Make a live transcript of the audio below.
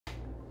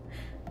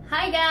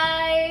Hi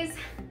guys,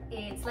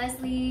 it's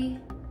Leslye.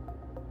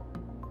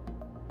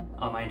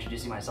 Am I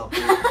introducing myself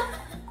too?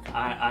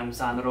 I'm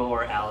Sandro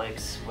or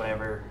Alex,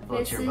 whatever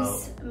floats your boat.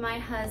 This is my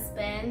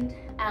husband,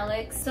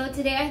 Alex. So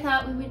today I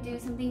thought we would do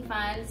something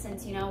fun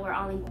since, you know, we're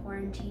all in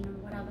quarantine or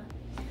whatever.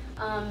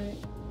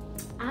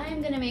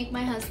 I'm gonna make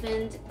my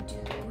husband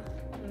do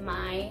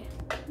my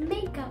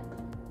makeup.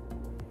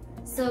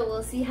 So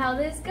we'll see how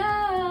this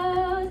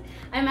goes.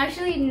 I'm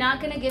actually not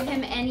gonna give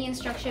him any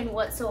instruction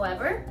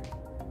whatsoever.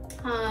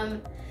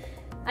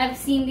 I've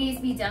seen these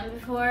be done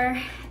before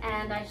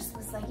and I just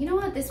was like, you know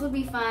what, this would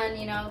be fun,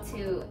 you know,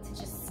 to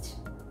just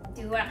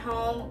do at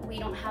home. We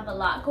don't have a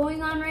lot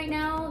going on right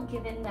now,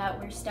 given that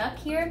we're stuck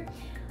here.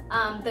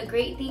 The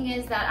great thing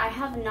is that I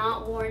have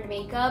not worn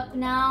makeup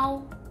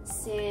now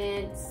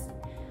since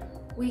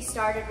we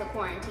started the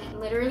quarantine.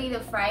 Literally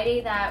the Friday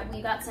that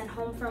we got sent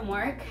home from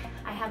work,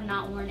 I have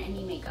not worn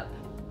any makeup.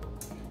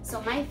 So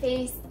my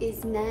face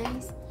is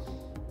nice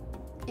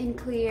and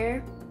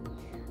clear.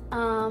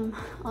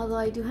 Although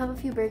I do have a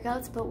few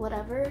breakouts, but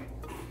whatever.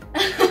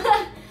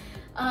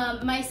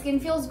 My skin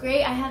feels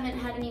great. I haven't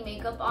had any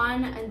makeup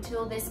on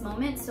until this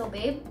moment, so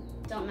babe,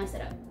 don't mess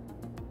it up.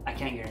 I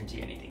can't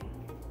guarantee anything.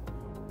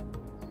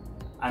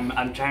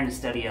 I'm trying to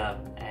study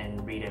up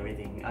and read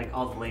everything, like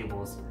all the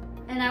labels.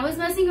 And I was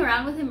messing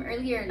around with him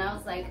earlier and I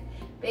was like,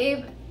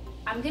 babe,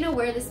 I'm gonna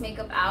wear this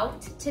makeup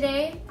out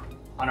today.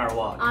 On our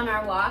walk. On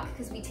our walk,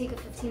 because we take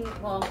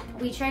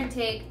we try to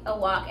take a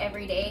walk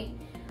every day.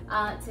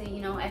 To,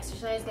 you know,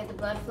 exercise, get the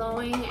blood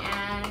flowing,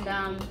 and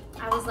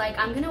I was like,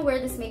 I'm gonna wear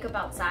this makeup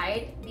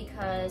outside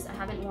because I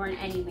haven't worn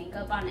any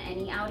makeup on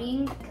any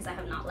outing because I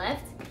have not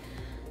left.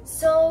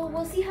 So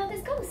we'll see how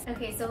this goes.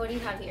 Okay, so what do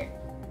you have here?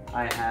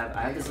 I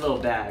have this little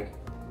bag,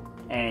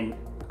 and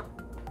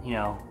you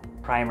know,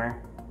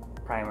 primer.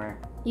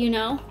 You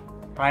know?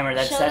 Primer.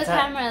 That's Show the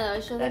camera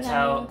though. Show the camera. That's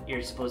how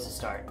you're supposed to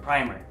start.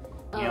 Primer.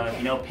 You know, okay. if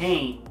you know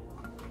paint,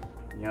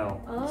 you know.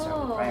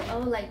 Start with primer. Oh,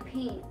 like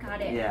paint.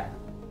 Got it. Yeah.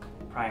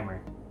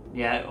 Primer.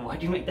 Yeah,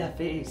 why'd you make that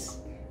face?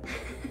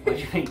 What'd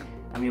you think?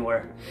 I mean,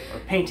 we're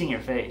painting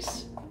your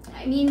face.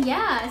 I mean,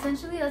 yeah,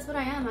 essentially that's what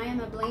I am. I am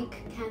a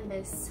blank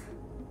canvas.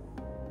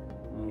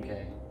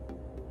 Okay.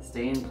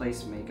 Stay in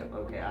place makeup.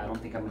 Okay, I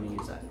don't think I'm gonna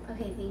use that.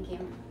 Okay, thank you.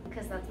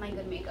 Because that's my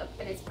good makeup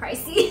and it's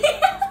pricey.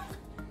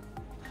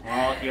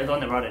 Well, you're the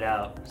one that brought it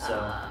out, so.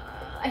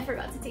 I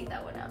forgot to take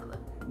that one out of the...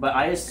 But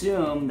I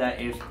assume that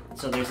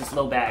so there's this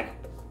little bag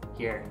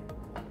here.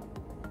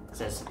 It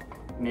says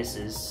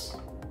Mrs.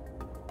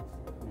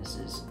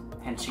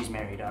 Hence she's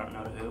married, I don't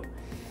know to who.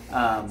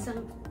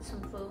 Some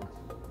food.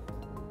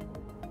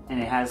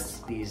 And it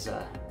has these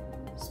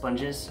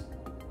sponges.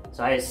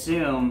 So I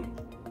assume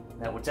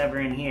that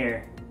whatever in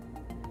here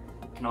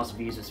can also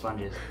be used with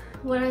sponges.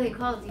 What are they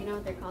called? Do you know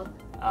what they're called?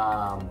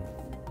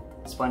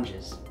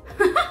 Sponges.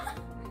 No,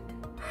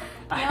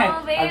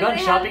 babe, I've gone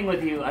shopping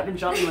with you. I've been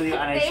shopping with you,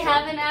 and they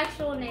have an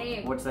actual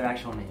name. What's their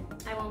actual name?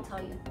 I won't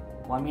tell you.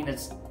 Well, I mean,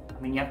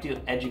 you have to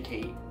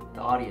educate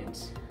the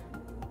audience.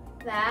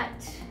 That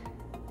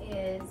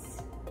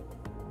is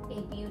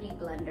a beauty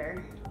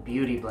blender.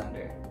 Beauty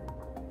blender.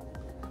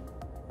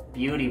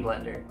 Beauty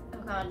blender. Oh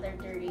god, they're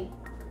dirty.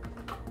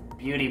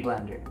 Beauty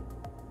blender.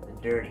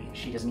 They're dirty.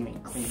 She doesn't even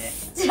clean it.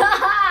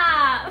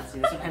 Stop! See,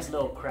 this one has a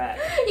little crack.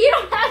 You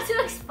don't have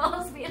to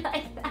expose me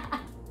like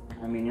that.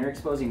 I mean, you're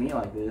exposing me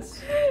like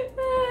this.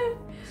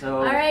 So.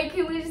 Alright,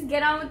 can we just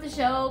get on with the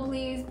show,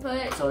 please?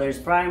 So there's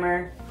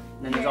primer,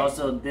 and then there's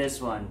also this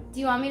one. Do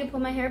you want me to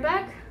pull my hair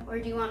back? Or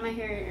do you want my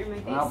hair in my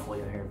face? I'll pull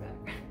your hair back.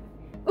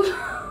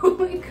 Oh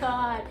my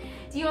god.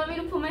 Do you want me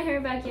to pull my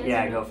hair back yet?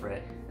 Yeah, go for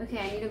it. Okay,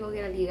 I need to go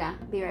get a liga.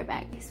 Be right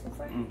back.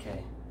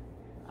 Okay.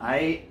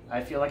 I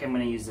feel like I'm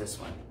gonna use this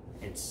one.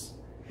 It's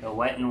the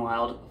Wet n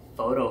Wild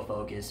Photo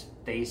Focus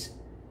Face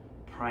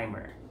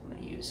Primer. I'm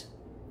gonna use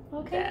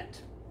that.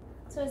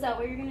 So is that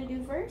what you're gonna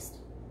do first?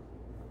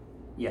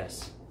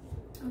 Yes.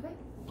 Okay.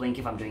 Blink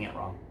if I'm doing it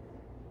wrong.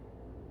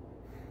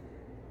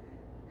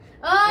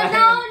 Oh,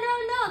 no.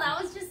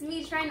 That was just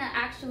me trying to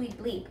actually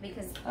blink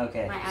because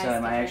okay. my eyes So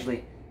am I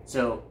actually,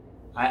 so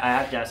I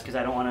have to ask because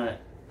I don't want to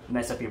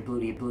mess up your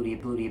booty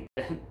blenders.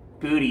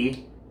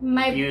 Booty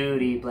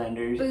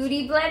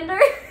blender?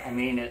 I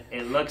mean,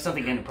 it looks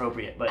something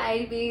inappropriate, but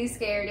I'd be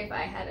scared if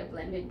I had a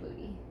blended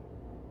booty.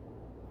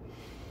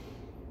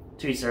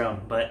 To each their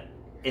own, but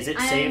is it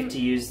safe to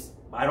use?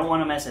 I don't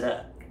want to mess it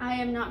up. I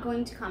am not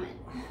going to comment.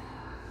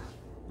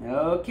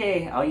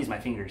 Okay, I'll use my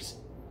fingers.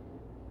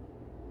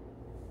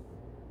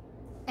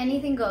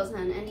 Anything goes,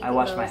 hun. Anything I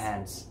wash goes. my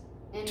hands.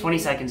 Anything. 20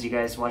 seconds, you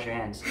guys. Wash your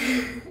hands.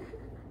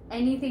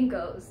 Anything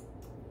goes.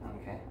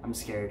 Okay, I'm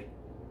scared.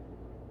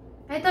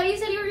 I thought you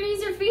said you were gonna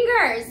use your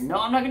fingers. No,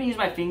 I'm not gonna use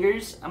my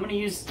fingers. I'm gonna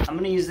use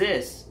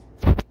this.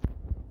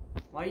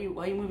 Why are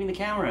you moving the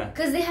camera?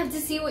 Because they have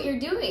to see what you're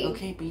doing.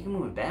 Okay, but you can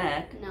move it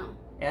back. No.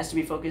 It has to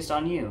be focused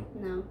on you.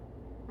 No.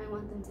 I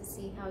want them to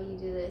see how you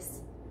do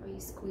this. How you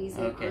squeeze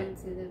it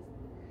onto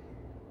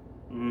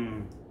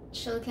the...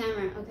 Show the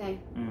camera. Okay.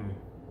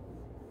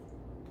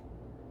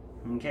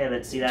 Okay,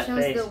 let's see that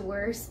chose face. the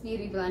worst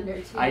beauty blender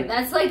too.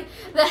 That's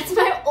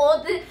my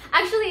old.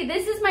 Actually,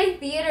 this is my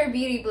theater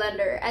beauty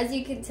blender. As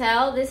you can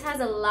tell, this has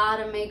a lot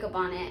of makeup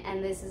on it,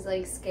 and this is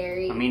like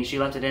scary. I mean, she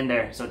left it in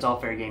there, so it's all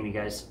fair game, you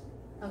guys.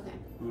 Okay.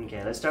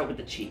 Okay, let's start with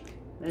the cheek.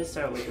 Let's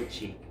start with the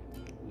cheek.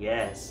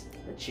 Yes,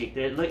 the cheek.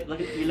 There, look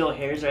at your little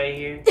hairs right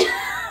here.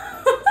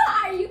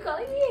 Are you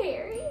calling me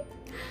hairy?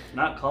 I'm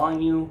not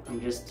calling you. I'm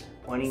just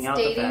pointing out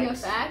the facts. Stating a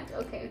fact.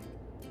 Okay.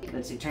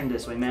 Let's see. Turn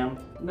this way, ma'am.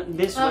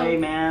 This way,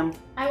 ma'am.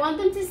 I want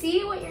them to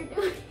see what you're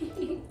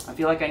doing. I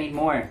feel like I need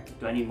more.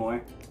 Do I need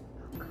more?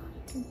 Oh god,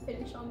 I can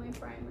finish all my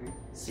primer.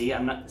 See,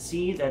 I'm not.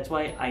 See, that's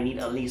why I need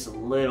at least a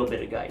little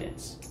bit of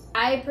guidance.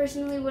 I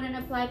personally wouldn't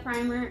apply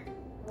primer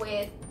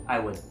with I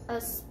would.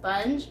 a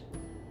sponge,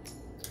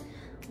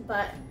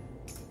 but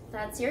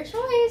that's your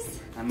choice.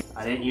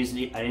 I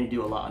didn't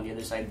do a lot on the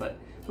other side, but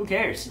who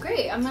cares?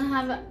 Great, I'm gonna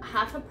have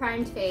half a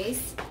primed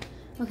face.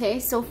 Okay,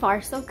 so far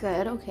so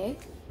good. Okay.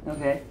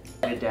 Okay,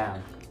 get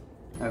down.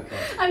 Okay.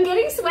 I'm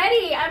getting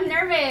sweaty. I'm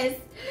nervous.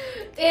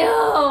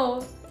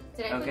 Ew.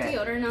 Did I put Okay.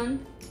 deodorant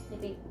on? I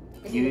think.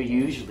 You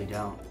usually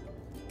don't.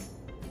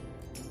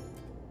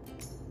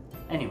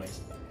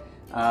 Anyways,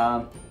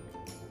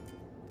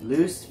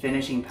 loose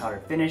finishing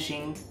powder.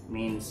 Finishing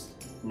means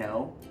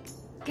no.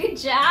 Good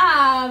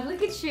job.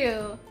 Look at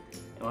you.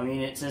 I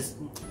mean, it says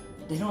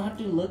they don't have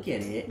to look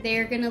at it.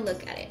 They're gonna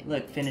look at it.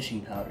 Look,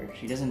 finishing powder.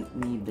 She doesn't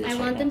need this. I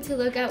want them to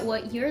look at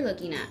what you're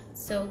looking at.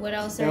 So what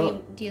else are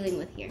you dealing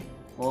with here?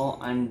 Well,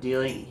 I'm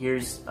dealing.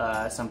 Here's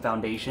some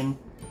foundation.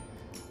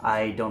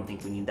 I don't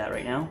think we need that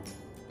right now.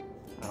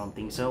 I don't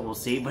think so. We'll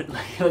see. But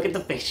look at the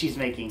face she's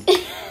making.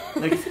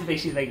 Look at the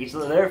face she's making.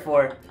 So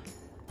therefore,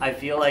 I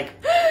feel like,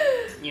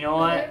 you know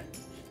what?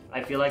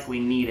 I feel like we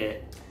need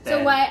it. Then.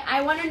 So why?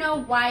 I want to know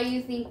why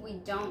you think we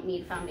don't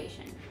need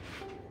foundation.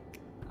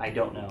 I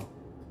don't know.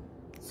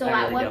 So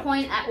at what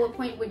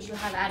point would you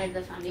have added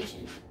the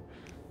foundation?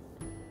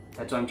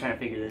 That's why I'm trying to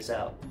figure this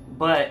out.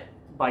 But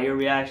by your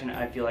reaction,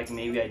 I feel like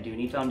maybe I do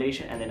need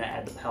foundation, and then I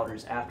add the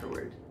powders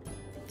afterward.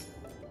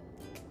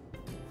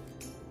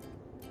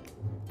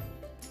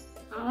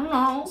 I don't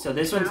know. So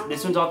this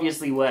one's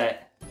obviously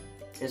wet.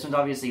 This one's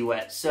obviously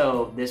wet.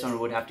 So this one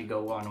would have to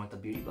go on with a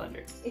beauty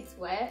blender. It's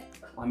wet.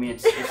 Well, I mean,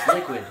 it's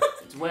liquid.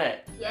 It's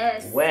wet.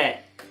 Yes.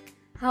 Wet.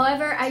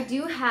 However, I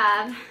do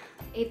have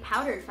a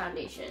powdered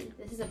foundation.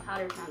 This is a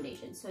powdered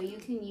foundation, so you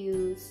can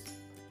use.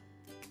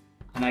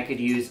 And I could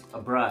use a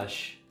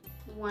brush.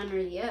 One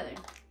or the other.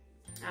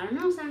 I don't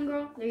know, Sun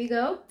Girl. There you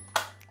go.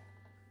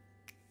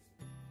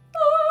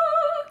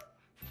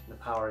 The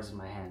power is in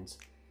my hands.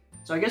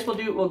 So I guess we'll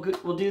do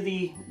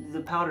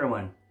the powder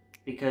one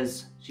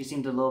because she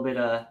seemed a little bit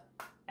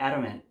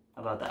adamant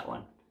about that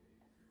one.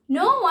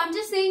 No, I'm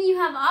just saying you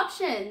have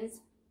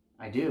options.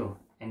 I do,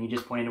 and you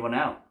just pointed one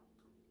out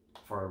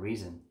for a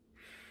reason.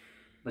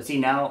 But see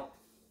now,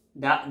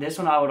 this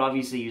one I would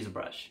obviously use a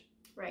brush.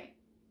 Right.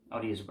 I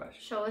would use a brush.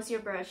 Show us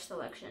your brush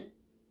selection.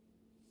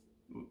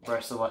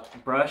 Brush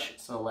selection.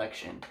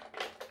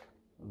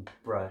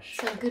 Brush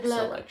So good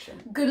luck.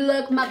 selection. Good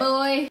luck, my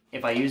boy.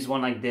 If I use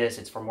one like this,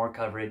 it's for more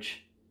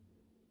coverage.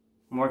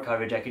 More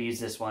coverage, I could use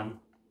this one,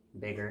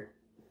 bigger.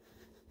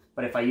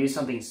 But if I use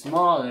something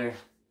smaller,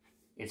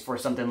 it's for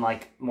something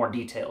like more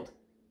detailed.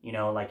 You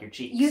know, like your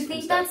cheeks. You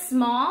think that's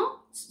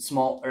small?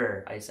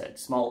 Smaller, I said.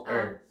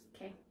 Smaller.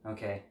 Okay.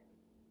 Okay.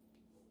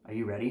 Are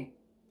you ready?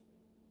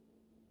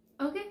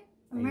 Okay.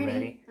 I'm Are you ready.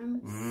 ready?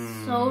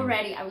 I'm so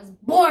ready. I was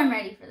born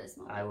ready for this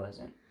moment. I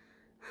wasn't.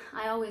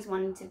 I always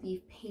wanted to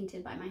be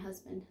painted by my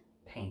husband.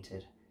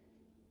 Painted.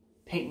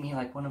 Paint me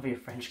like one of your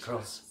French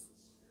girls.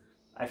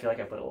 I feel like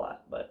I put a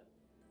lot, but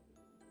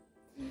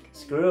Okay.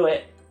 screw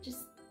it.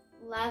 Just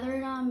lather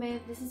it on,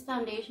 babe. This is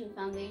foundation.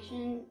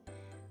 Foundation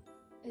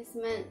is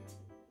meant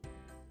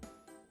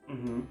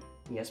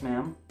Yes,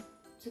 ma'am.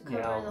 to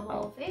cover the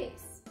whole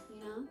face, you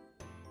know?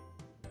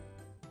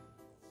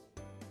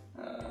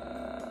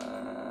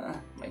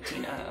 My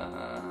Tina.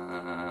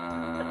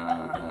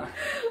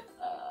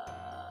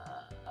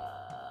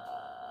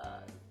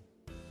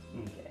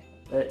 Okay,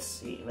 let's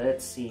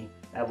see.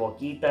 La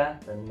boquita,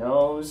 the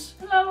nose.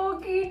 La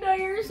boquita,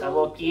 you're so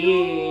La boquita.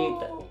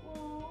 cute.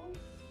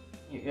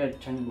 You gotta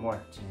turn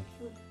more to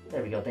me.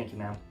 There we go. Thank you,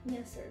 ma'am.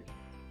 Yes, sir.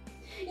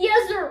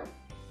 Yes, sir.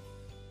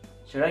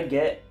 Should I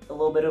get a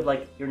little bit of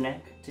like your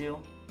neck too?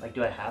 Like,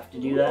 do I have to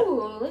do that?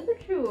 Ooh, look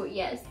at you.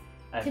 Yes.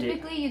 I have to-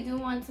 Typically, you do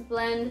want to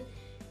blend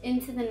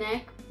into the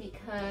neck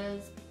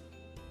because,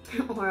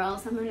 or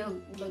else I'm gonna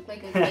look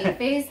like a cake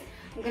face.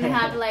 I'm gonna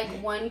have like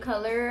one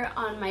color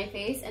on my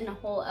face and a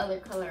whole other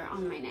color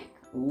on my neck.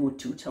 Ooh,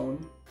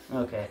 two-tone.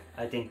 Okay,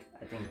 I think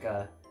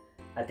I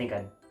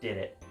did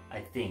it. I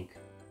think.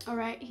 All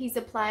right, he's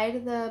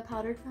applied the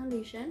powdered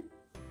foundation.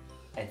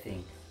 I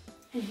think.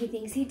 And he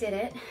thinks he did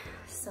it.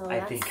 So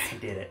I think I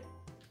did it.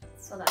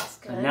 So that's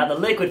good. So now the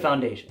liquid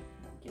foundation.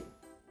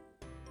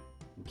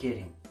 I'm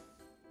kidding.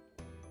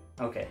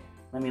 Okay,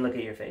 let me look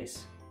at your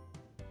face.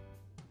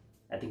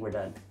 I think we're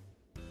done.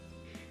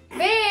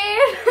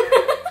 Babe!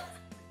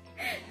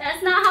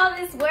 That's not how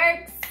this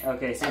works.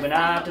 Okay, see, but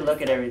now I have to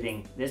look at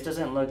everything. This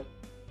doesn't look...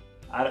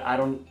 I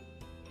don't...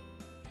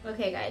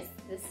 Okay, guys,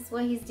 this is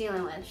what he's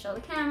dealing with. Show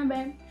the camera,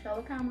 babe. Show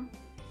the camera.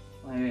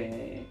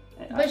 Wait.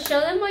 But show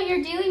them what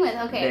you're dealing with.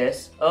 Okay.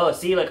 This. Oh,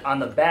 see, look, on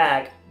the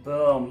back.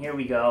 Boom, here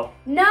we go.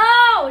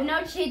 No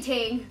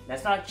cheating.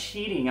 That's not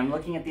cheating. I'm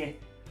looking at the...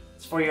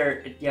 It's for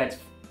your... Yeah,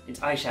 it's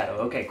eyeshadow.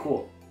 Okay,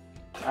 cool.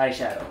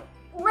 Eyeshadow.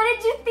 What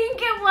did you think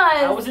it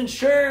was? I wasn't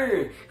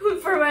sure.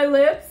 For my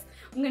lips,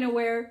 I'm gonna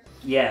wear...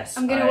 Yes.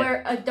 I'm gonna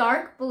wear a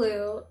dark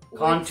blue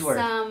contour. with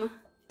some...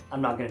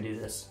 I'm not gonna do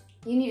this.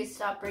 You need to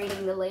stop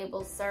reading the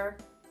labels, sir.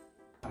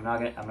 I'm not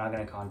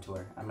gonna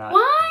contour. I'm not...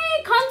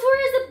 Why? Contour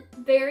is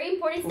a very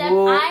important step.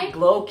 Ooh,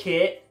 glow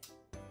kit.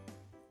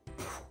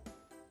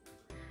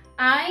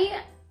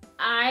 I'm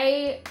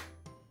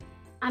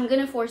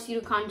gonna force you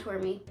to contour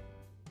me.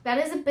 That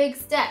is a big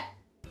step.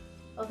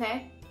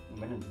 Okay? I'm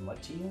gonna do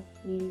what to you?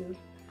 You.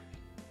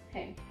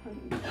 Okay.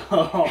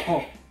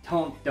 No,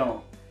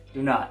 don't.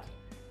 Do not.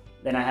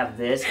 Then I have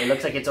this. It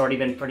looks like it's already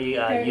been pretty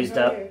used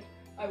up.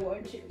 I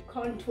want you to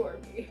contour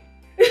me.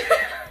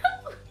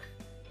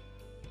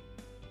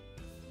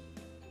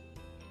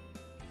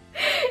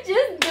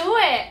 Just do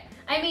it.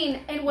 I mean,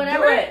 and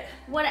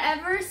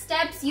whatever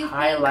steps you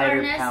think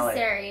are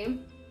necessary.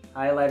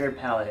 Highlighter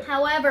palette.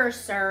 However,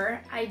 sir,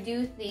 I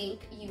do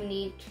think you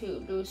need to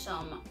do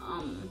some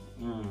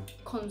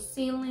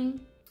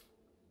concealing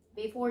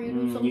before you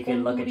do some You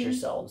can look at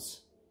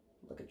yourselves.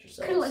 Look at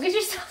yourselves. You can look at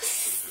yourselves.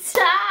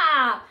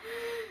 Stop!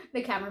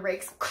 The camera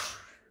breaks.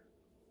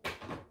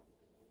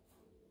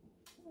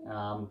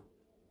 No.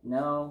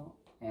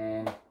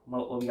 And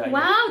what we got here?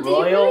 Wow, did you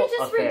Royal really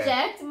just Affair.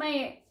 reject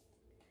my...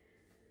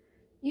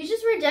 You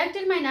just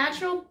rejected my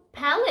natural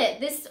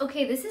palette. This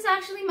is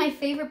actually my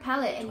favorite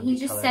palette. And he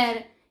just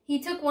said, he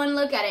took one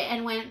look at it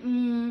and went,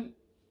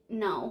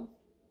 no.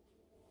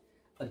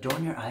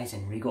 Adorn your eyes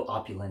in regal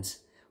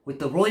opulence with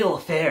the Royal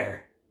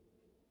Affair.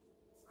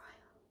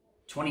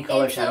 20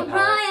 color shadow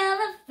palette. Royal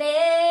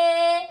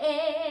Affair.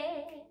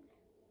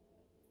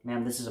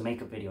 Ma'am, this is a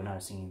makeup video, not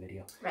a singing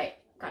video. Right,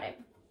 got it.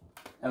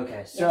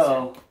 Okay,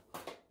 so...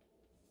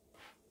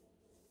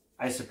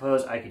 I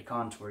suppose I could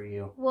contour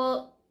you.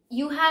 Well,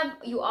 you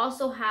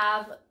also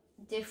have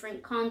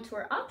different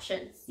contour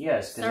options.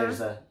 Yes, because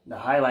there's the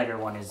highlighter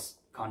one is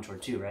contour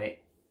too, right?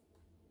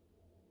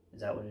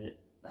 Is that what it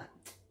is?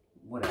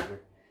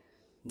 Whatever.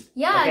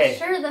 Yeah, okay,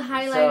 sure, the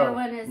highlighter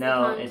one is the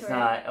contour. No, it's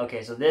not.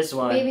 Okay, so this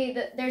one... Maybe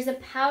there's a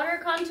powder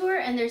contour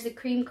and there's a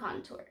cream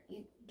contour.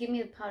 You give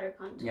me the powder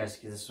contour. Yes,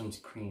 because this one's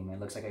cream. It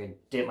looks like I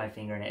could dip my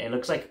finger in it. It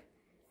looks like,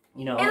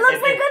 you know... It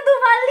looks like a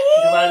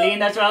Duvalin! Duvalin,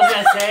 that's what I was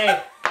gonna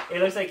say. It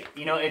looks like,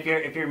 you know, if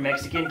you're a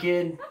Mexican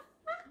kid,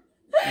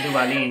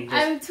 Duvalin.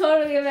 I'm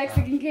totally a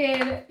Mexican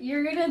kid.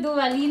 You're gonna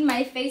Duvalin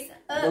my face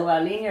up.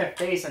 Duvalin your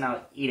face and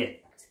I'll eat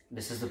it.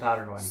 This is the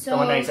powdered one. The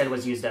one that I said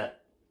was used up.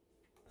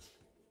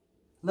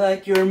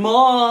 Like your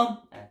mom.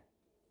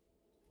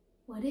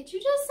 What did you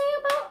just say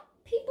about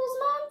people's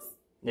moms?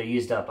 They're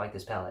used up like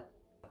this palette.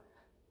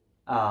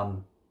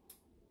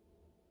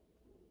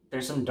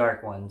 There's some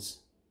dark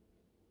ones.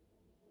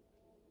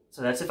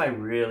 So that's if I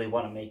really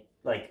want to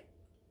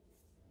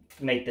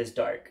make this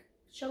dark.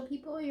 Show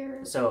people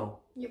your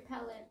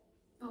palette.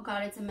 Oh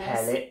god, it's a mess.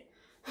 Palette.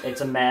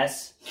 It's a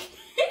mess.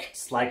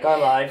 It's like our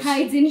lives.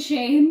 Hides in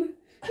shame.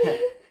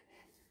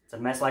 It's a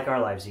mess like our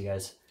lives, you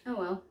guys. Oh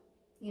well,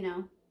 you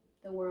know,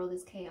 the world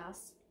is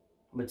chaos.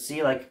 But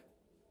see, like,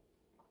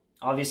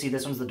 obviously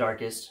this one's the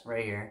darkest,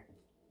 right here.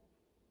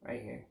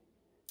 Right here.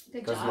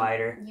 Good Goes job.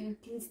 lighter. You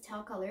can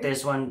tell color.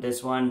 This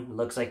one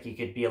looks like you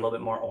could be a little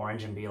bit more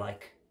orange and be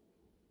like,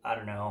 I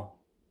don't know.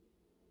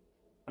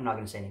 I'm not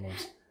gonna say any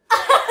names.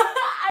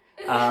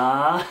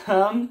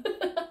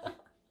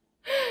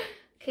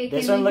 Okay,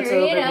 this can one you looks a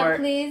hurry little it bit up, more.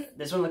 please?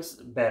 This one looks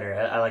better.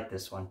 I like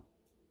this one.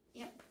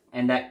 Yep.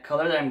 And that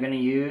color that I'm gonna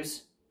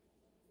use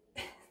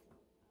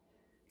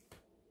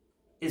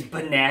is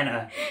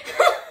banana.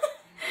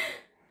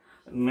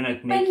 I'm gonna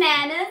make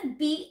Bananas,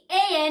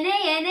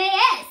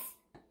 B-A-N-A-N-A-S.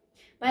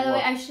 By the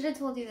way, I should have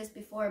told you this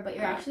before, but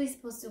you're actually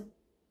supposed to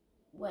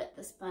wet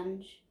the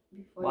sponge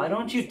before. Why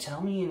don't you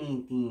tell me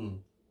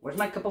anything? Where's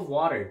my cup of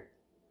water?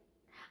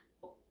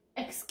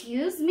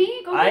 Excuse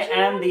me? Go I get your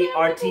am own the damn cup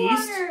of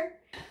artiste. water.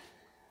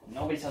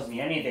 Nobody tells me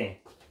anything.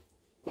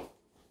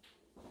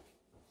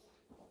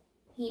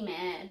 He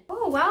mad.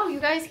 Oh wow, you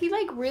guys, he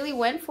like really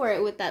went for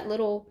it with that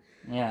little...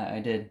 Yeah, I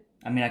did.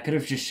 I mean, I could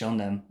have just shown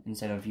them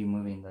instead of you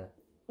moving the...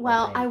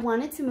 Well, I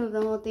wanted to move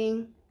the whole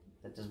thing.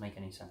 That doesn't make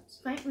any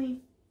sense. Fight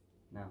me.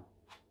 No.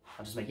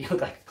 I'll just make you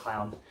look like a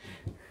clown.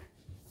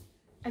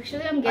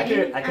 Actually, I'm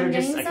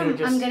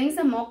getting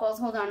some mocos.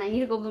 Hold on, I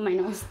need to go blow my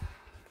nose.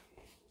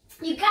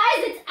 You guys,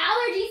 it's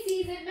allergy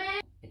season,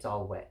 man. It's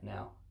all wet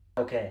now.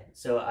 Okay,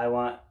 so I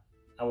want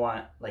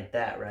like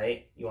that,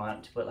 right? You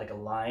want to put like a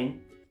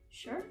line?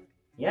 Sure.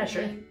 Yeah,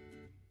 sure.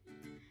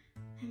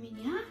 I mean,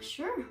 yeah,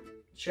 sure.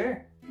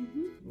 Sure.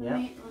 Mm-hmm.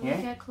 Yeah. Let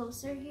me get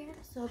closer here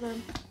so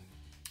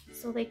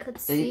they could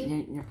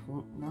see.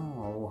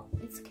 No.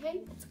 It's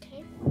okay. It's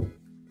okay.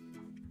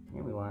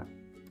 Here we want.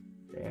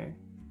 There.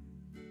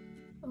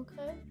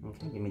 Okay.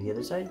 Okay, give me the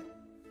other side.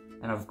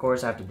 And of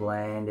course I have to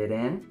blend it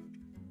in.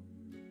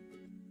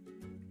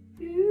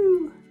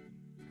 Ooh.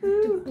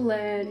 To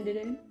blend it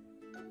in.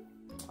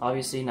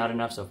 Obviously not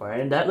enough so far,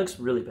 and that looks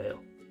really pale.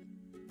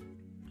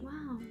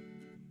 Wow.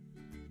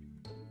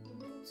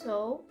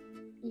 So,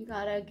 you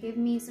gotta give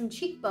me some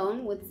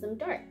cheekbone with some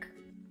dark.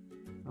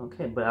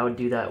 Okay, but I would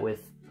do that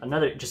with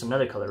just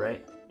another color,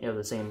 right? You know,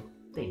 the same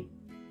thing.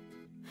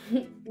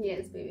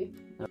 Yes, baby.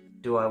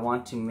 Do I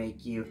want to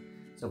make you,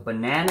 so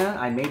banana,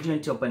 I made you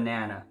into a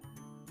banana.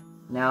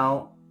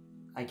 Now,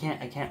 I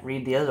can't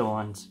read the other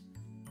ones.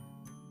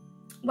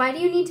 Why do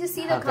you need to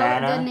see the color,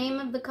 Havana. the name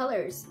of the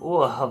colors?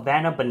 Oh,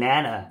 Havana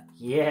banana.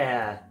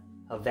 Yeah.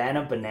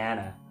 Havana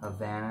banana.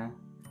 Havana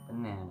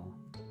banana.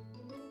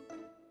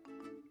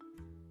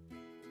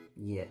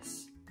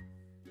 Yes.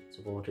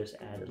 So we'll just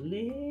add a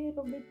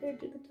little bit there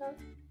to the top.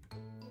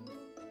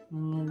 A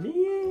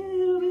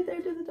little bit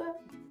there to the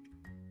top.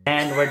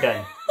 And we're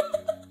done.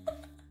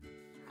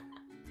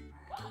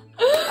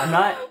 I'm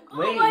not.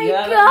 Wait, oh my you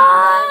gotta,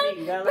 god!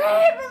 you gotta,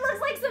 Babe, it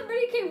looks like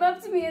somebody came up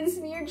to me and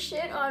smeared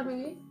shit on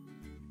me.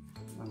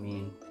 I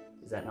mean,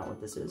 is that not what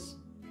this is?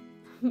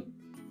 Okay,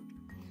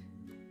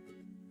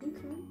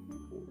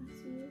 I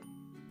see it.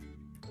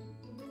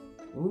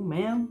 Ooh,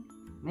 ma'am.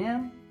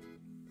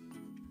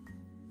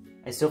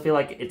 I still feel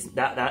like it's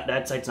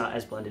that side's not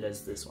as blended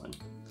as this one.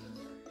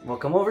 Well,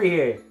 come over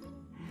here.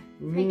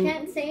 I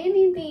can't say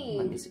anything.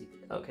 Let me see.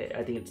 Okay,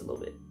 I think it's a little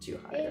bit too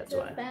high. It's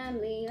That's why. a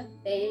family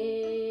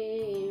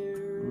affair.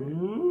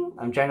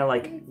 I'm trying to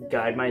like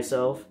guide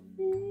myself.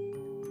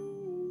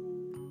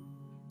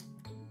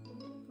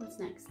 What's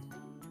next?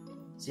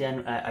 See,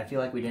 I feel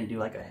like we didn't do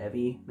like a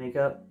heavy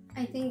makeup.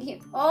 I think you.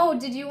 Oh,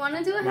 did you want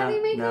to do a heavy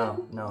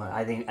makeup? No.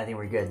 I think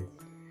we're good.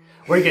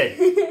 We're good.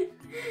 Okay.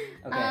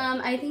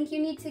 I think you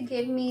need to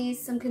give me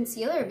some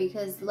concealer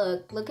because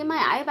look at my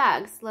eye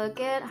bags. Look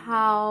at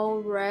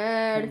how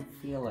red.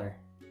 Concealer.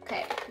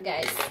 Okay,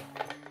 guys.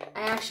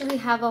 I actually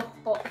have a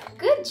whole.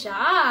 Good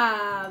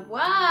job!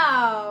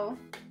 Wow.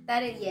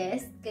 That is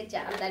yes. Good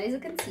job. That is a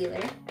concealer.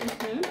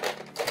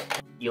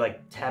 You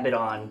like tab it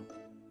on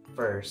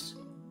first,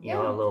 you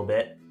know, a little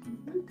bit,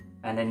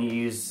 and then you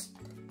use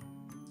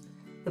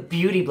the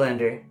beauty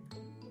blender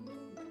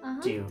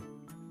to.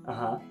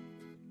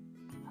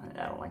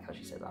 I don't like how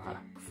she says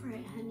For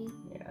it, honey.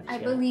 Yeah. I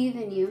believe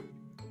in you.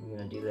 I'm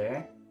gonna do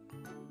there.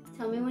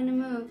 Tell me when to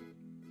move,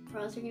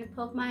 or else you're gonna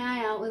poke my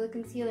eye out with a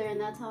concealer, and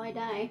that's how I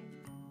die.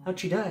 How'd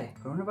she die?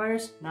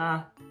 Coronavirus?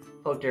 Nah.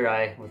 Poked her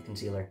eye with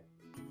concealer.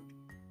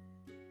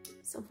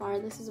 So far,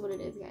 this is what it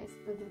is, guys.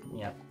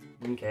 Yep.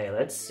 Okay,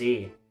 let's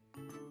see.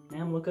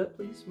 Ma'am, look up,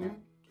 please, ma'am.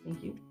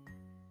 Thank you.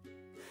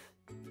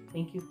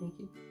 Thank you.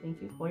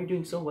 Oh, you're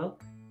doing so well.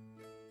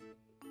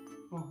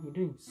 Oh, you're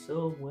doing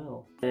so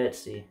well. Let's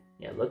see.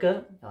 Yeah, look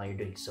up. Oh, you're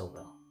doing so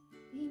well.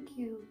 Thank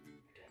you.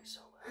 You're doing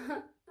so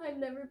well. I've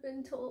never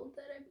been told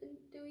that I've been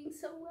doing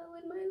so well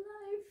in my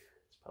life.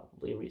 There's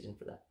probably a reason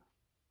for that.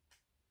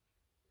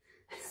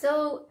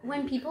 So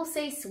when people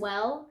say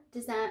swell,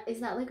 is that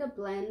like a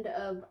blend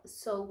of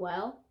so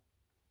well?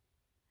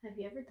 Have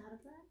you ever thought of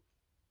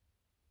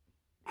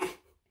that?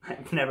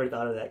 I've never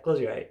thought of that. Close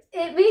your eyes.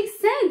 It makes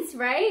sense,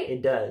 right?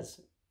 It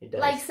does. It does.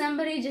 Like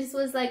somebody just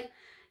was like,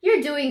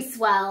 "You're doing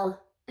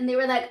swell," and they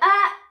were like,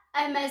 "Ah,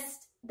 I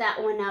messed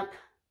that one up,"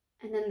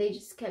 and then they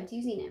just kept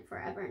using it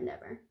forever and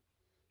ever,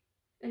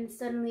 and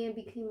suddenly it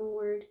became a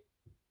word.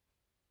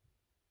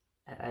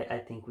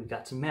 I think we've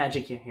got some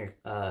magic in here.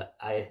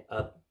 Eye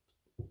up.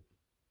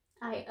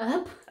 Eye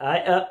up?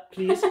 Eye up,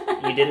 please.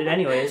 You did it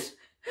anyways.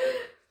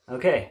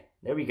 Okay,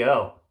 there we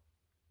go.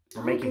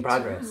 We're making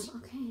progress.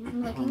 Job. Okay,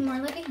 I'm looking more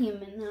like a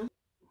human now.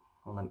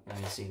 Well, let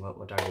me see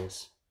what are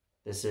this.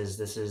 This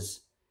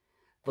is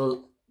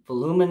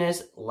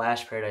voluminous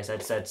lash paradise.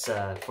 That's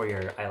for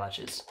your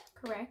eyelashes.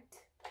 Correct.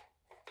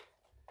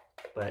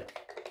 But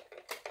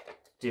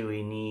do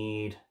we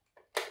need?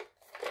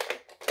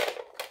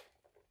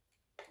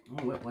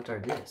 Oh, what are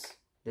this?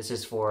 This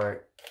is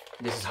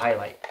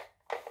highlight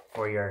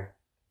for your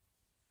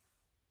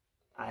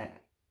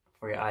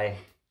eye.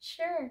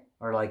 Sure.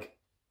 Or like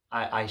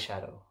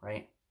eyeshadow,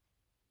 right?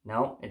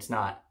 No, it's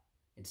not.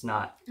 It's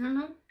not. I don't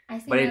know. I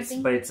see But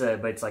nothing.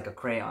 it's like a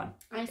crayon.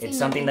 I see It's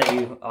something nothing.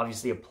 that you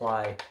obviously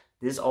apply.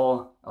 This is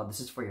all. Oh, this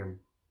is for your.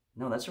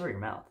 No, that's for your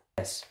mouth.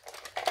 Yes.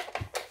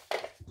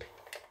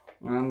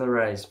 On the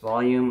rise,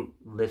 volume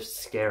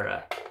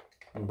Lipscara,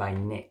 and by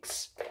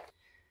NYX.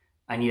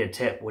 I need a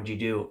tip. Would you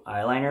do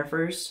eyeliner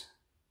first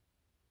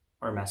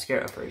or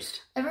mascara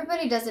first?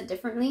 Everybody does it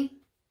differently.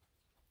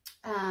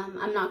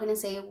 I'm not gonna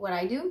say what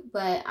I do,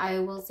 but I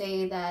will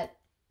say that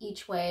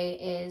each way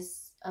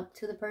is up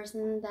to the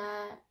person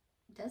that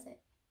does it.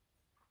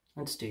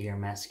 Let's do your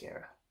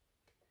mascara.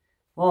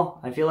 Well,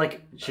 I feel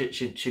like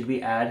should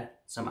we add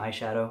some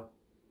eyeshadow?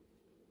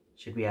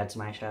 Should we add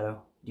some eyeshadow?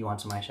 Do you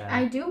want some eyeshadow?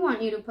 I do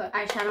want you to put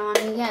eyeshadow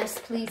on me. Yes,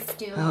 please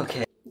do.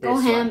 Okay. Go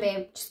ham,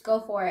 babe. Just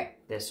go for it.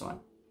 This one.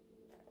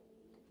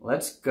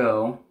 Let's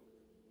go.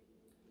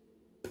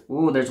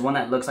 Ooh, there's one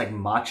that looks like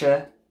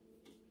matcha.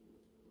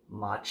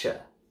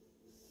 Matcha.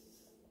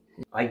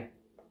 I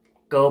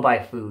go by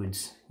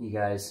foods, you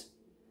guys.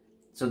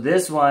 So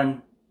this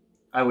one,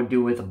 I would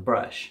do with a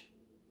brush.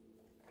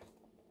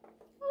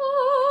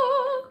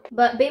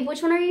 But babe,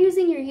 which one are you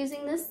using? You're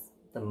using this?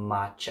 The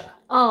matcha.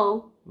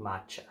 Oh.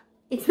 Matcha.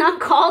 It's not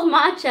called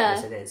matcha.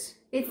 Yes, it is.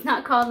 It's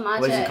not called matcha.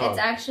 What is it called? It's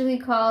actually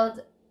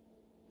called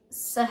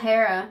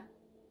Sahara.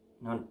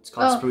 No, it's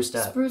called spruced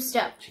up. Spruced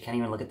up. She can't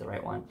even look at the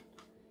right one.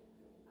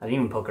 I didn't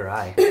even poke her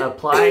eye.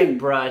 Apply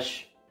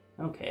brush.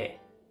 Okay.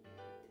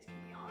 This is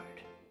gonna be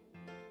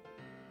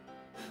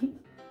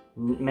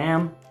hard.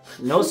 Ma'am,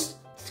 no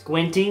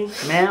squinting,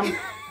 ma'am.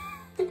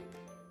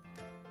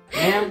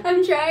 Ma'am.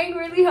 I'm trying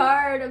really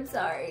hard. I'm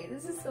sorry.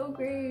 This is so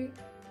great.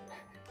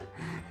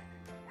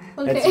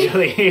 Okay. That's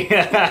really.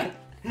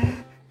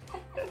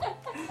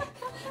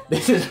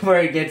 This is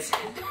where it gets.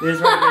 This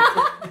is where it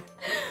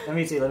gets. Let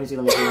me see.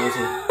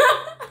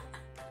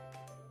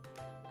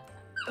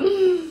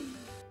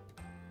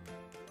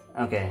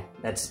 Okay,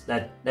 that's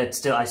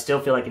still. I still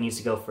feel like it needs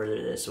to go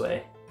further this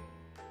way.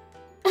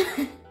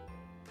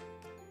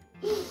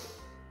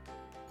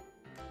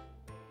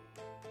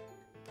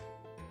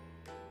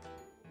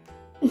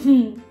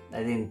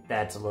 I think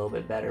that's a little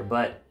bit better,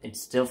 but it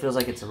still feels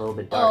like it's a little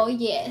bit dark. Oh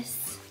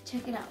yes,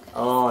 check it out, guys.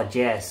 Oh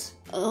yes.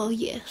 Oh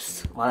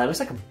yes. Wow, that looks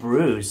like a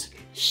bruise.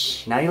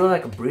 Shh. Now you look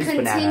like a bruised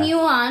banana. Continue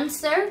on,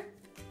 sir.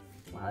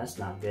 Wow, that's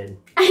not good.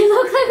 I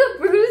look like a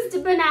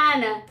bruised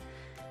banana.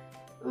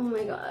 Oh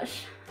my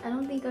gosh. I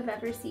don't think I've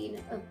ever seen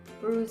a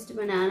bruised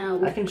banana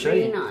with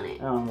green on it.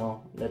 Oh,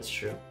 well, that's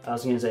true. I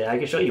was going to say, I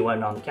can show you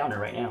one on the counter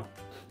right now.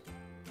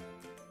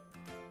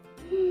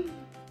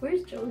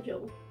 Where's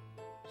Jojo?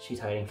 She's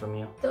hiding from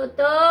you.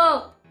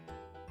 Toto!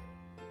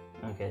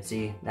 Okay,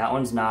 see, that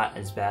one's not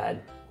as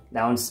bad.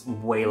 That one's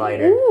way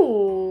lighter.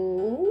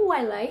 Ooh,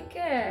 I like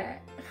it.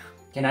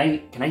 Can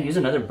I use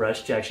another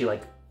brush to actually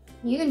like...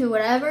 You can do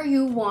whatever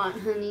you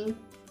want, honey.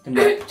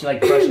 To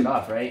like brush it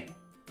off, right?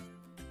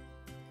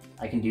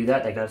 I can do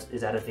that? Like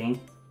is that a thing?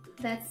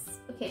 That's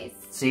okay.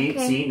 See,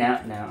 okay. See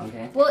now,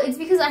 okay. Well, it's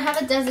because I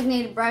have a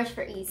designated brush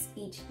for each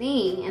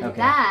thing, and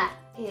that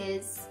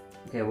is.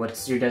 Okay,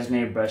 what's your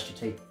designated brush to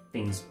take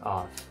things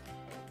off?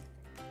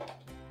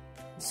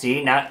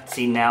 See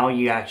now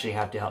you actually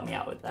have to help me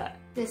out with that.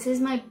 This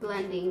is my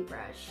blending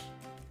brush.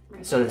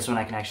 Right so this one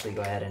I can actually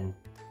go ahead and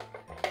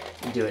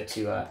do it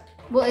to.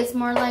 Well, it's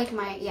more like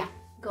my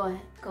Go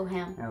ahead, go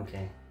ham.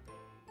 Okay.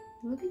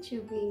 Look at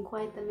you being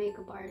quite the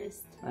makeup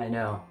artist. I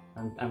know.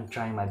 I'm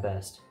trying my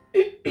best.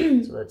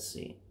 So let's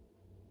see.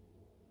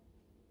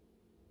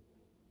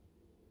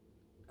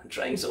 I'm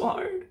trying so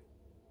hard.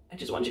 I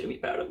just want you to be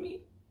proud of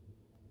me.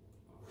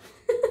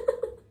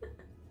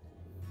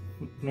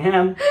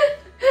 Ma'am.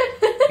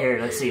 Here,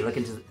 let's see. Look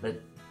into the.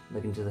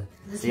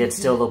 See, it's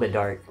still a little bit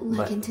dark.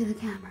 Look into the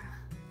camera.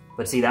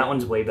 But see, that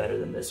one's way better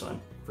than this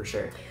one, for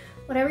sure.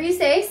 Whatever you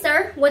say,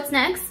 sir. What's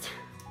next?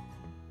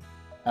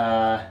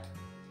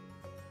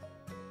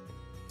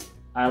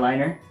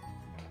 Eyeliner.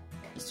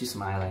 Let's do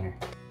some eyeliner.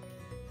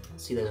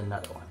 See, there's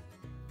another one.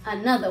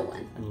 Another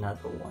one.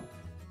 Another one.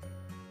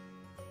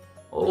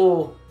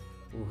 Oh,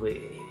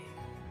 wait.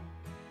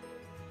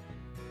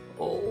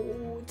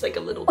 Oh, it's like a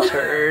little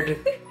turd.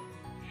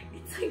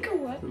 It's like a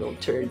what? A little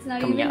turd it's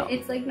not coming even, out.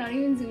 It's like not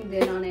even zoomed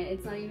in on it.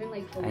 It's not even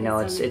like focused. I know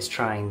it's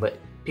trying, but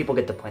people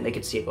get the point. They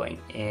could see it going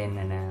in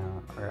and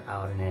out, or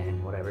out and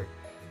in, whatever.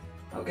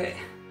 Okay.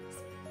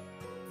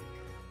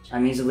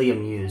 I'm easily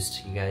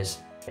amused, you guys.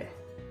 Okay.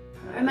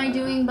 Am I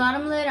doing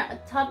bottom lid,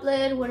 top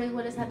lid? What is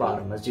happening?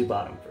 Bottom. Let's do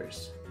bottom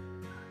first.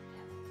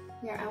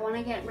 Here, I want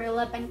to get real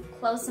up and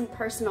close and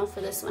personal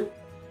for this one.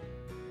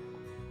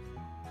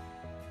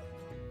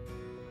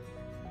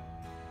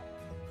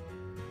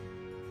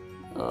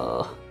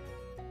 Oh,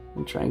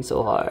 I'm trying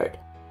so hard.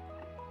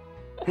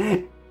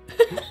 See,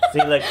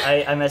 look,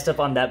 I messed up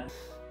on that.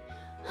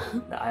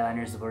 The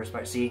eyeliner is the worst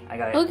part. See, I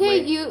got it.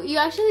 Okay, you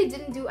actually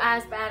didn't do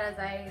as bad as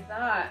I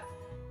thought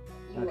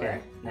you Okay,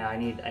 were. now I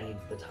need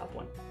the top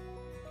one.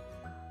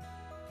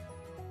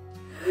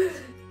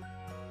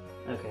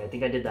 Okay, I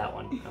think I did that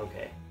one.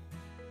 Okay,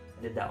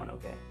 I did that one.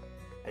 Okay,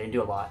 I didn't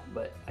do a lot,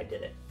 but I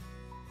did it.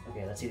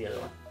 Okay, let's see the other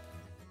one.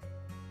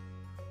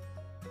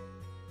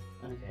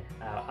 Okay,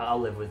 I'll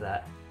live with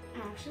that. I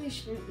actually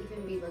shouldn't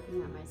even be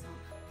looking at myself.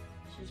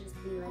 I should just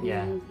be letting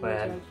Yeah, you be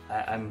but the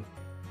judge.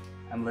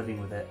 I'm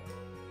living with it.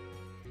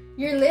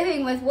 You're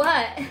living with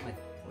what?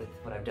 With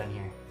what I've done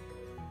here.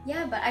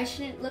 Yeah, but I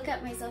shouldn't look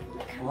at myself in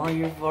the camera. Well,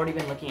 you've already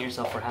been looking at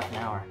yourself for half an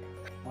hour.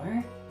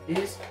 Where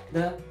is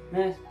the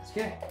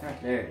mascara?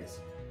 Right, there it is.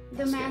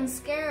 The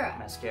mascara.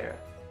 Mascara.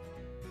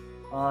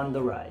 On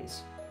the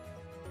rise.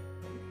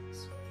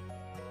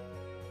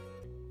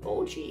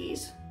 Oh,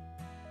 jeez.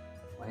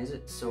 Why is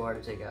it so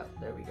hard to take out?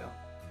 There we go.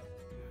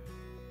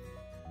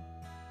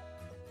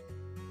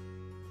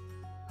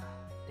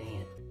 Dang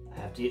it.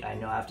 I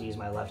know I have to use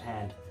my left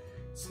hand.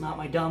 It's not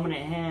my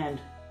dominant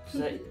hand.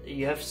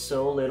 You have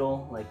so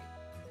little, like,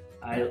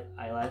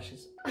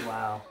 eyelashes.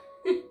 Wow.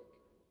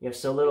 You have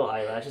so little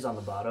eyelashes on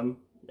the bottom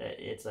that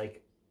it's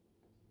like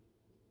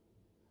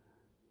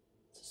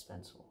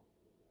suspenseful.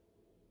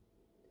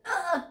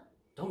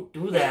 Don't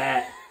do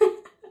that.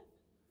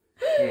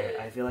 Here,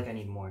 I feel like I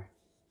need more.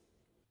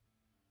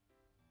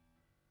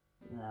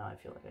 Now I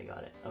feel like I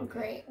got it. Okay.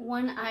 Great.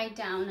 One eye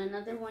down,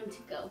 another one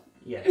to go.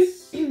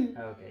 Yes.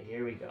 Okay,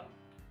 here we go.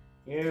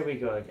 Here we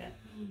go again.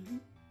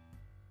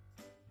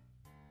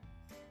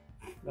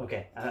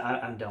 Okay,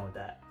 I'm done with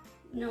that.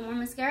 No more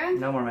mascara?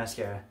 No more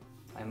mascara.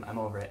 I'm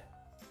over it.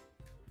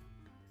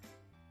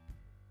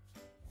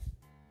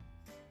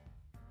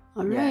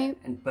 All right.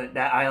 But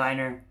that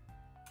eyeliner,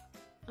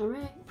 All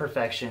right.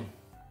 perfection.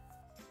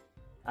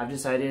 I've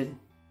decided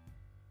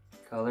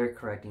color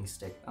correcting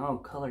stick. Oh,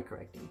 color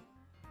correcting.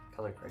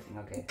 Color correcting,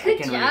 okay.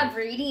 Good job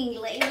reading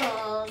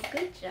labels.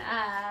 Good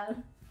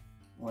job.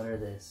 What are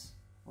this?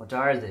 What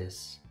are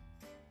this?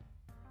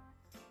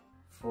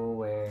 Full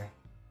wear.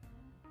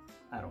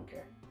 I don't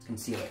care.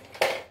 Concealer.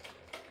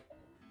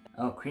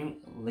 Oh, cream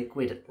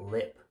liquid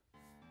lip.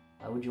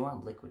 Why would you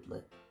want liquid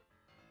lip?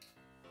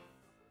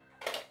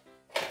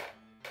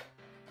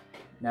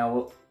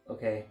 Now,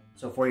 okay,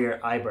 so for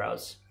your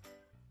eyebrows.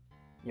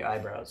 What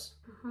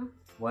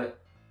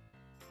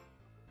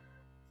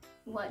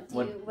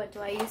do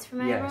I use for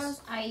my Yes.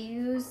 eyebrows? I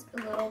use a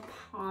little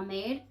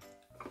pomade.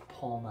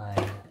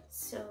 Pomade.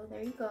 So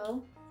there you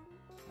go.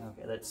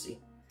 Okay, let's see.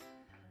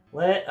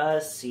 Let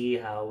us see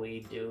how we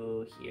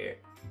do here.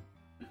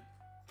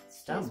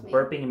 Stop Excuse me.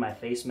 burping in my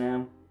face,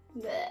 ma'am.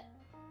 Blech.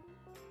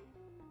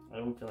 I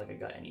don't feel like I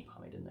got any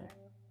pomade in there.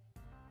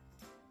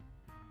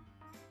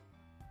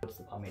 What's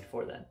the pomade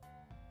for then?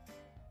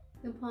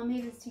 The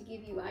pomade is to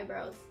give you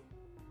eyebrows.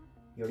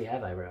 You already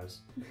have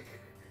eyebrows.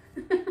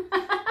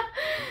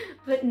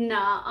 But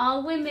not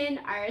all women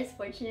are as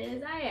fortunate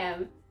as I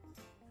am.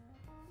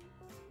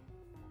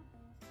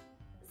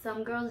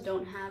 Some girls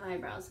don't have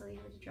eyebrows, so they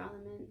have to draw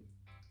them in.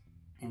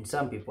 And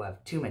some people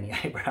have too many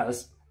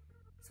eyebrows.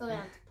 So they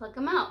have to pluck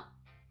them out.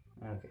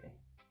 Okay.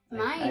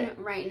 Mine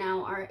right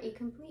now are a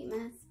complete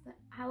mess, but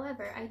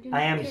however, I do not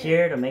I am care.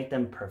 here to make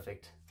them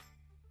perfect.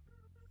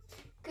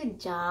 Good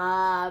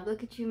job.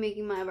 Look at you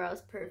making my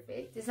eyebrows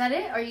perfect. Is that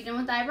it? Are you done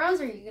with the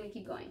eyebrows or are you going to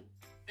keep going?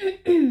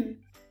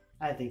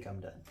 I think I'm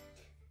done.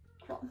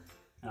 Cool.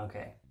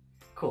 Okay.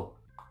 Cool.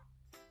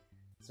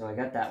 So I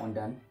got that one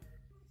done.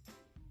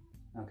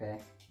 Okay.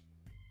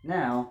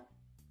 Now,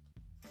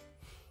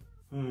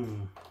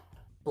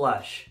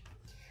 blush.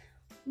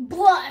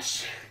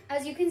 Blush.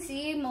 As you can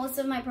see, most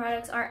of my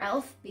products are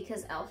e.l.f.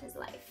 because e.l.f. is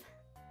life.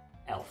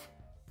 e.l.f.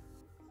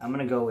 I'm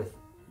gonna go with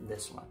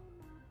this one.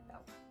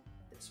 e.l.f.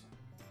 This one.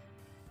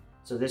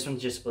 So this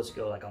one's just supposed to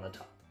go like on the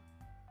top,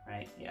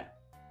 right? Yeah.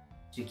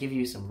 To give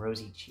you some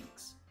rosy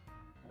cheeks.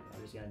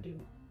 I'm just gonna do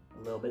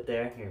a little bit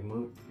there. Here,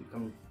 move.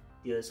 Come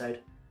the other side.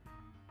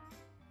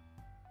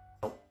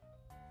 Oh.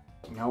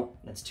 No,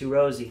 that's too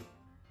rosy.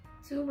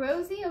 Too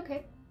rosy?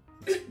 Okay.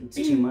 It's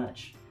too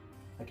much.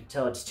 I can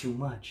tell it's too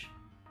much.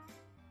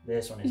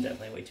 This one is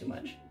definitely way too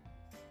much.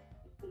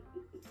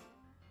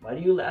 Why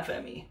do you laugh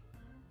at me?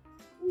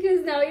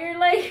 Because now you're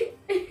like...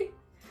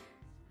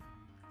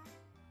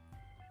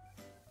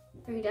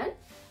 Are you done?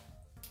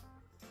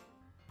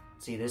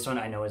 See, this one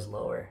I know is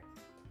lower.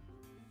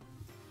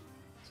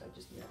 So I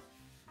just need to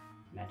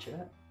match it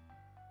up.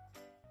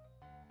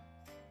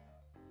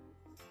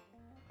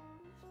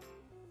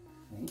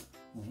 Wait,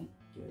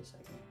 give it a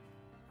second.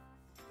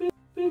 Boop,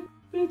 boop,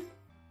 boop.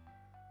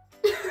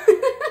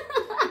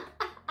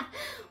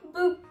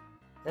 Boop.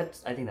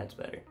 I think that's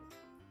better.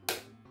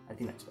 I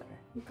think that's better.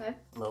 Okay.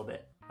 A little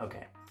bit.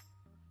 Okay.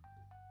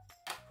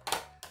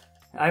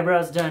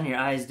 Eyebrows done, your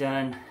eyes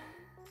done.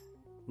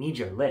 Need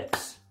your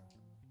lips.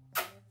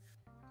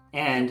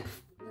 And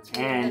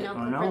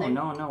oh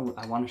no,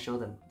 I want to show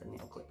them the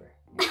nail clipper.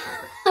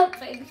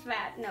 Big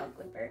fat nail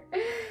clipper.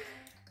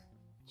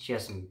 She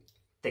has some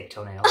thick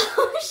toenails.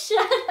 Oh,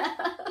 shut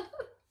up.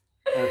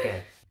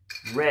 Okay.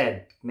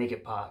 Red, make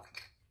it pop.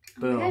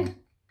 Boom. Okay.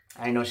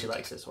 I know she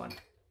likes this one.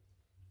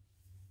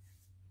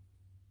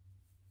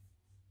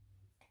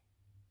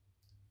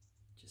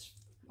 Just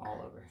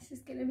all over. This is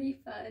gonna be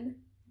fun.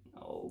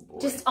 Oh boy.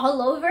 Just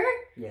all over?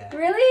 Yeah.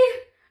 Really?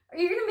 Are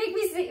you gonna make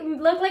me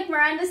look like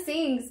Miranda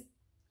sings?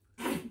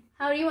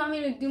 How do you want me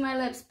to do my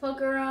lips?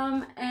 Pucker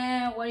them,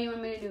 and what do you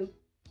want me to do?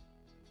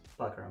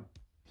 Pucker 'em.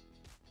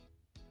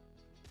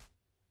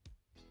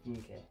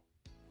 Okay.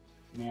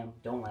 Ma'am,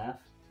 don't laugh.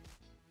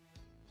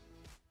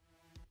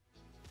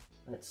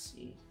 Let's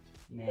see.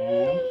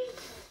 Ma'am.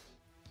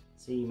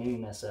 See, you made me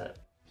mess up.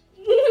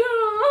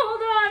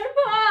 Hold on,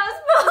 pause.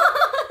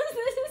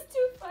 This is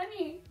too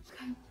funny.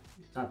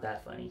 It's not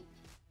that funny.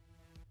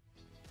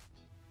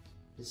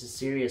 This is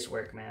serious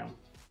work, ma'am.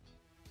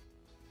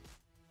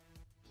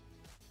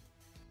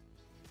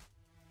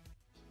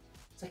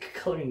 It's like a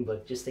coloring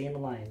book. Just stay in the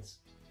lines.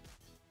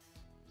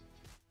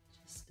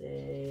 Just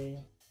stay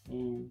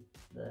in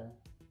the...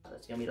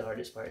 That's gonna be the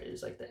hardest part,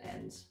 is like the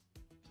ends.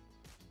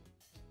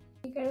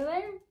 You got it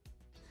there?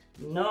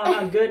 No, I'm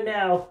not good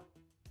now.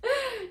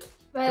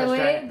 By the Let's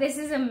way, try. this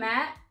is a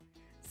matte,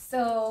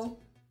 so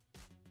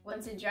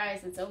once it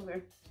dries, it's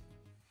over.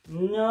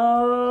 No.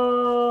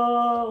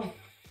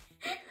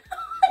 Did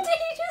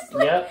you just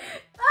like... Yep.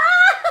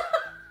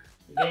 Ah!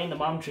 getting the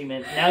mom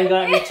treatment. Now you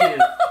got it on your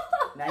tooth.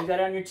 Now you got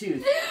it on your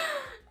tooth.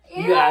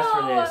 Ew. You asked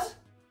for this.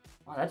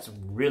 Oh, that's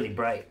really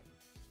bright.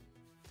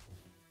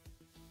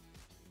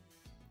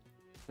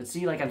 But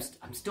see, like I'm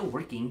still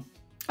working.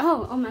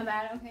 Oh, my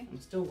bad. Okay. I'm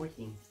still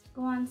working.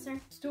 Go on,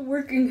 sir. Still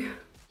working.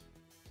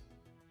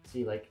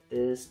 See, like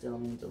this still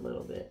needs a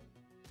little bit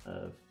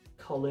of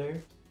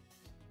color.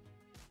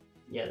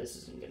 Yeah, this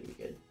isn't gonna be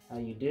good. How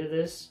you do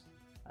this,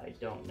 I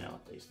don't know.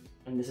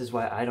 And this is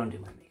why I don't do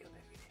my makeup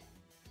every day.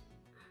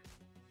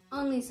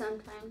 Only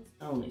sometimes.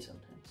 Only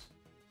sometimes.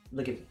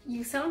 Look at me.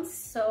 You sound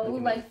so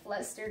like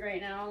flustered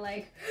right now.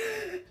 Like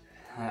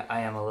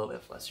I am a little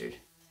bit flustered.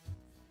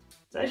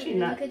 It's actually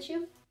not. Look at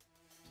you.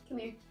 Come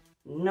here.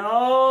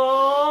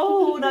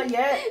 No, not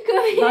yet.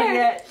 Come here. Not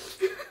yet.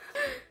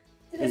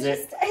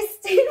 I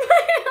stained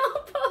my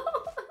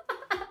elbow.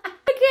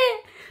 Okay,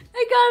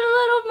 I got a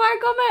little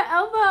mark on my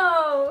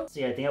elbow.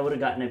 See, I think I would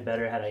have gotten it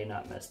better had I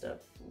not messed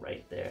up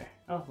right there.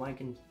 Oh, well, I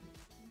can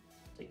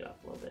take it off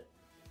a little bit.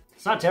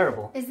 It's not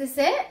terrible. Is this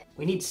it?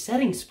 We need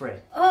setting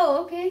spray.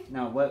 Oh, okay.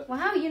 No, what?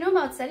 Wow, you know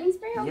about setting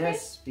spray? Okay.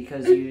 Yes,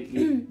 because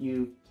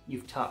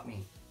you've taught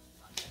me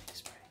on setting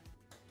spray.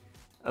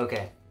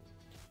 Okay.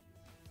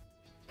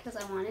 Because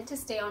I wanted to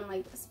stay on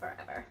like this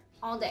forever,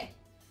 all day.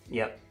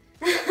 Yep.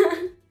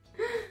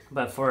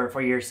 But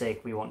for your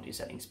sake, we won't do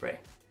setting spray.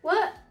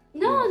 What?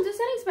 No, do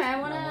setting spray.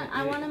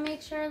 I No, wanna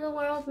make sure the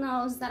world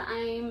knows that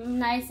I'm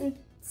nice and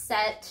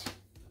set.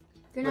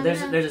 Well,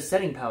 there's a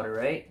setting powder,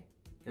 right?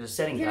 There's a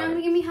setting You're powder. not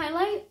gonna give me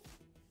highlight?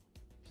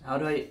 How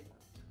do I?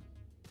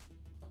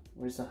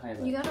 Where's the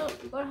highlight? You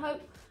gotta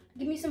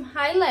give me some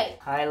highlight.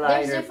 Highlighter.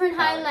 There's different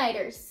palette.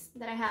 highlighters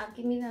that I have.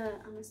 Give me the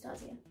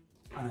Anastasia.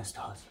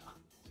 Anastasia.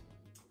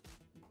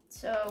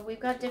 So we've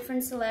got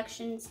different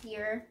selections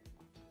here.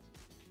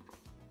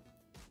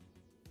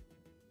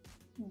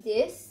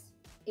 This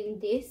and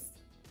this.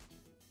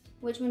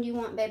 Which one do you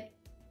want, babe?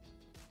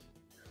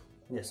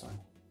 This one.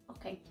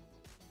 Okay.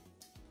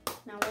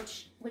 Now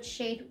which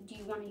shade do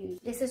you want to use?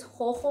 This is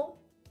Jojo.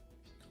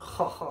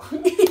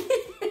 This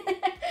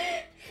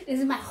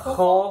is my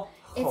Jojo.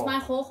 It's my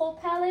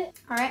Jojo palette.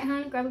 All right,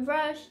 hon, grab a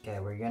brush. Okay,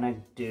 we're gonna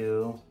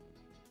do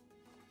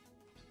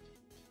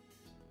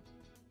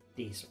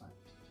this one.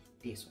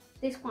 This one.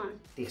 This one.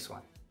 This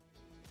one.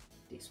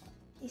 This one.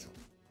 This one.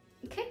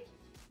 Okay.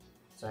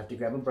 So I have to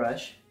grab a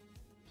brush.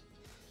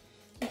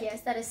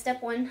 Yes, that is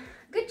step one.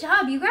 Good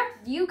job. You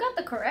got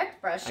the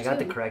correct brush. I got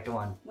the correct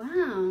one.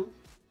 Wow.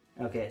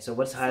 Okay, so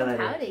what's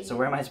highlighted? So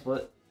where am I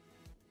supposed?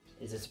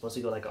 Is it supposed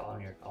to go like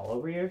all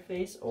over your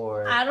face,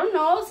 or? I don't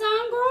know,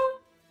 son, girl.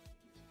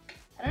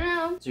 I don't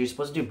know. So you're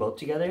supposed to do both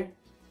together?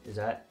 Is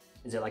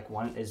it like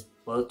one? Is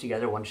both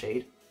together one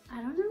shade?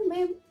 I don't know,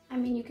 babe. I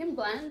mean, you can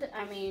blend.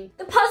 I mean,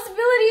 the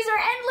possibilities are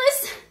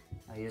endless.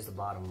 I'll use the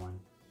bottom one.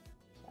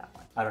 That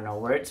one. I don't know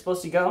where it's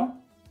supposed to go,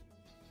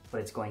 but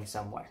it's going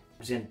somewhere.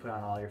 I'm just gonna put it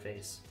on all your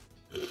face.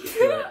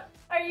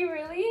 Are you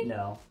really?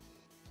 No.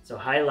 So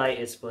highlight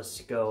is supposed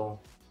to go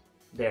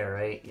there,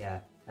 right?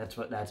 Yeah. That's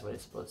what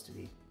it's supposed to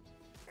be.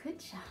 Good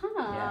job.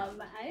 Yeah.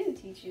 I didn't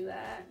teach you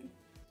that.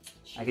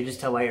 I could just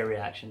tell by your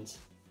reactions.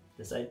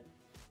 This side.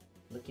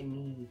 Look at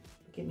me.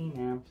 Look at me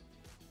now.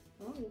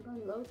 Oh, you're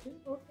going low too?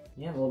 Okay.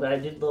 Yeah, well, I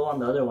did low on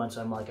the other one,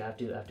 so I'm like, I have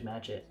to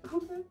match it.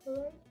 Okay,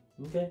 alright.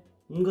 Okay.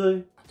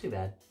 Okay. Not too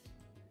bad.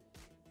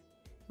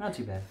 Not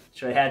too bad.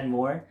 Should I add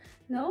more?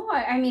 No,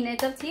 I mean,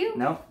 it's up to you.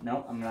 No,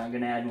 I'm not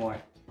gonna add more.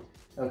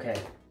 Okay.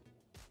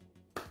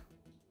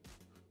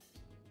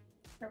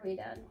 Are we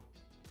done?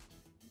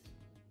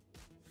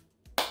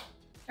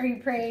 Are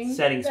you praying?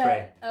 Setting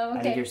spray. Oh, okay.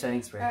 I think you're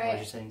setting spray. All right. What's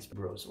your setting spray?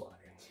 Rose water.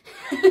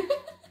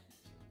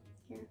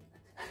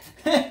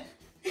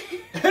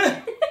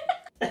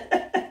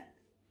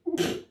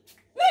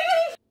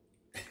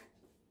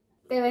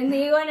 Te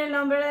bendigo en el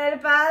nombre del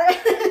Padre.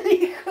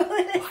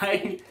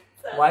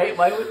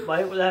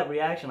 Why would that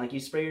reaction? Like,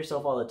 you spray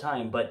yourself all the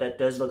time, but that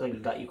does look like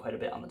it got you quite a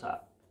bit on the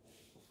top.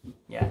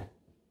 Yeah.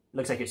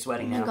 Looks like you're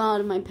sweating now. Oh my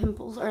god, my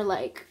pimples are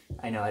like...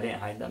 I know, I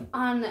didn't hide them.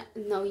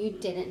 No, you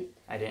didn't.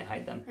 I didn't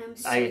hide them. I'm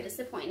so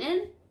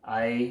disappointed.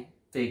 I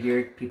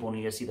figured people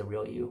need to see the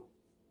real you.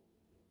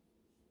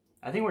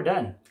 I think we're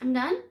done. I'm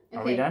done?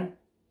 Okay. Are we done?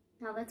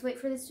 Now let's wait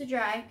for this to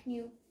dry. Can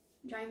you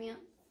dry me up?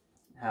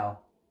 How?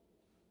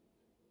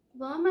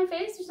 Blow on my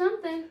face or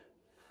something.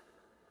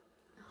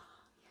 Oh,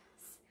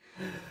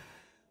 yes.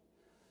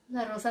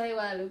 La Rosa de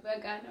Guadalupe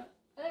acá, no.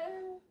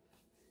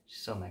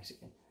 She's so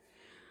Mexican.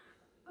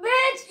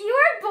 Bitch, you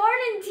were born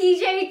in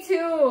TJ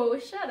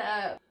too. Shut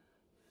up.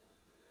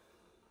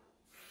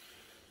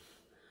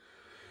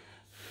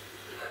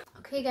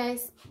 Okay,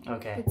 guys.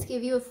 Okay. Let's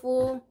give you a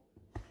full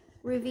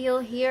reveal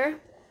here.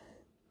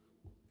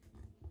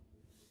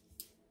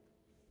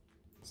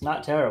 It's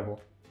not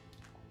terrible.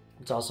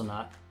 It's also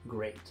not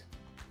great.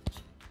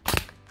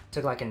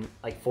 Took like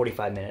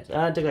 45 minutes.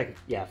 It took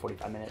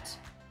 45 minutes.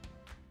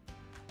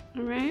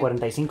 All right.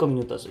 45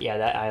 minutos. Yeah,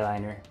 that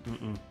eyeliner.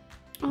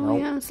 Oh nope.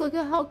 yes, look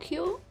at how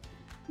cute.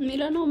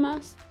 Mira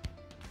nomás.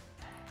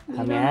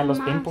 Mira los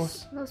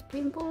pimples. Los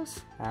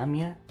pimples.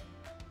 Mira.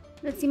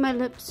 Let's see my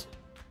lips.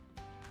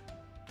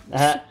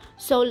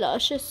 So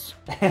luscious.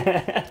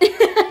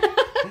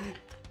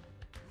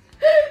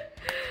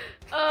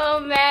 Oh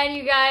man,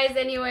 you guys,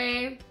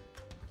 anyway,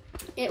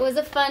 it was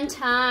a fun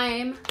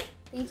time.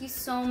 Thank you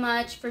so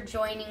much for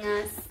joining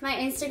us. My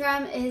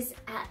Instagram is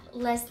at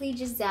Leslye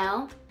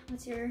Gisell.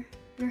 What's your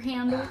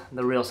handle?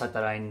 The real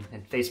Satarain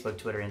and Facebook,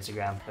 Twitter,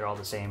 Instagram, they're all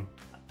the same.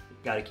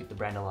 Gotta keep the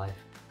brand alive.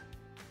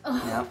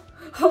 Oh, Yep.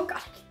 Oh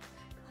God.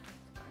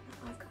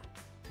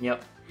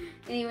 Yep.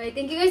 Anyway,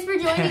 thank you guys for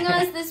joining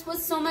us. This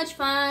was so much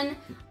fun.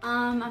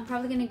 I'm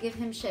probably gonna give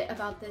him shit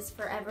about this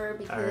forever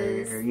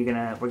because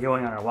we're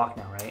going on our walk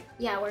now, right?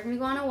 Yeah, we're gonna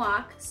go on a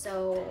walk,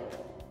 so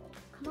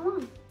come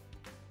along.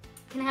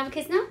 Can I have a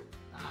kiss now?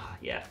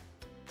 Yeah.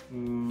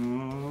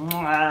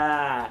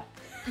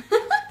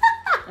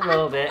 A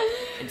little bit.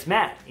 It's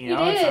matte, you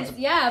know? It is,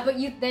 yeah, but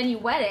then you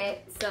wet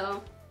it,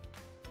 so.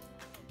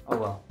 Oh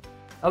well.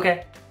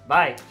 Okay,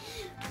 bye.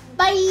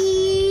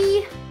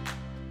 Bye!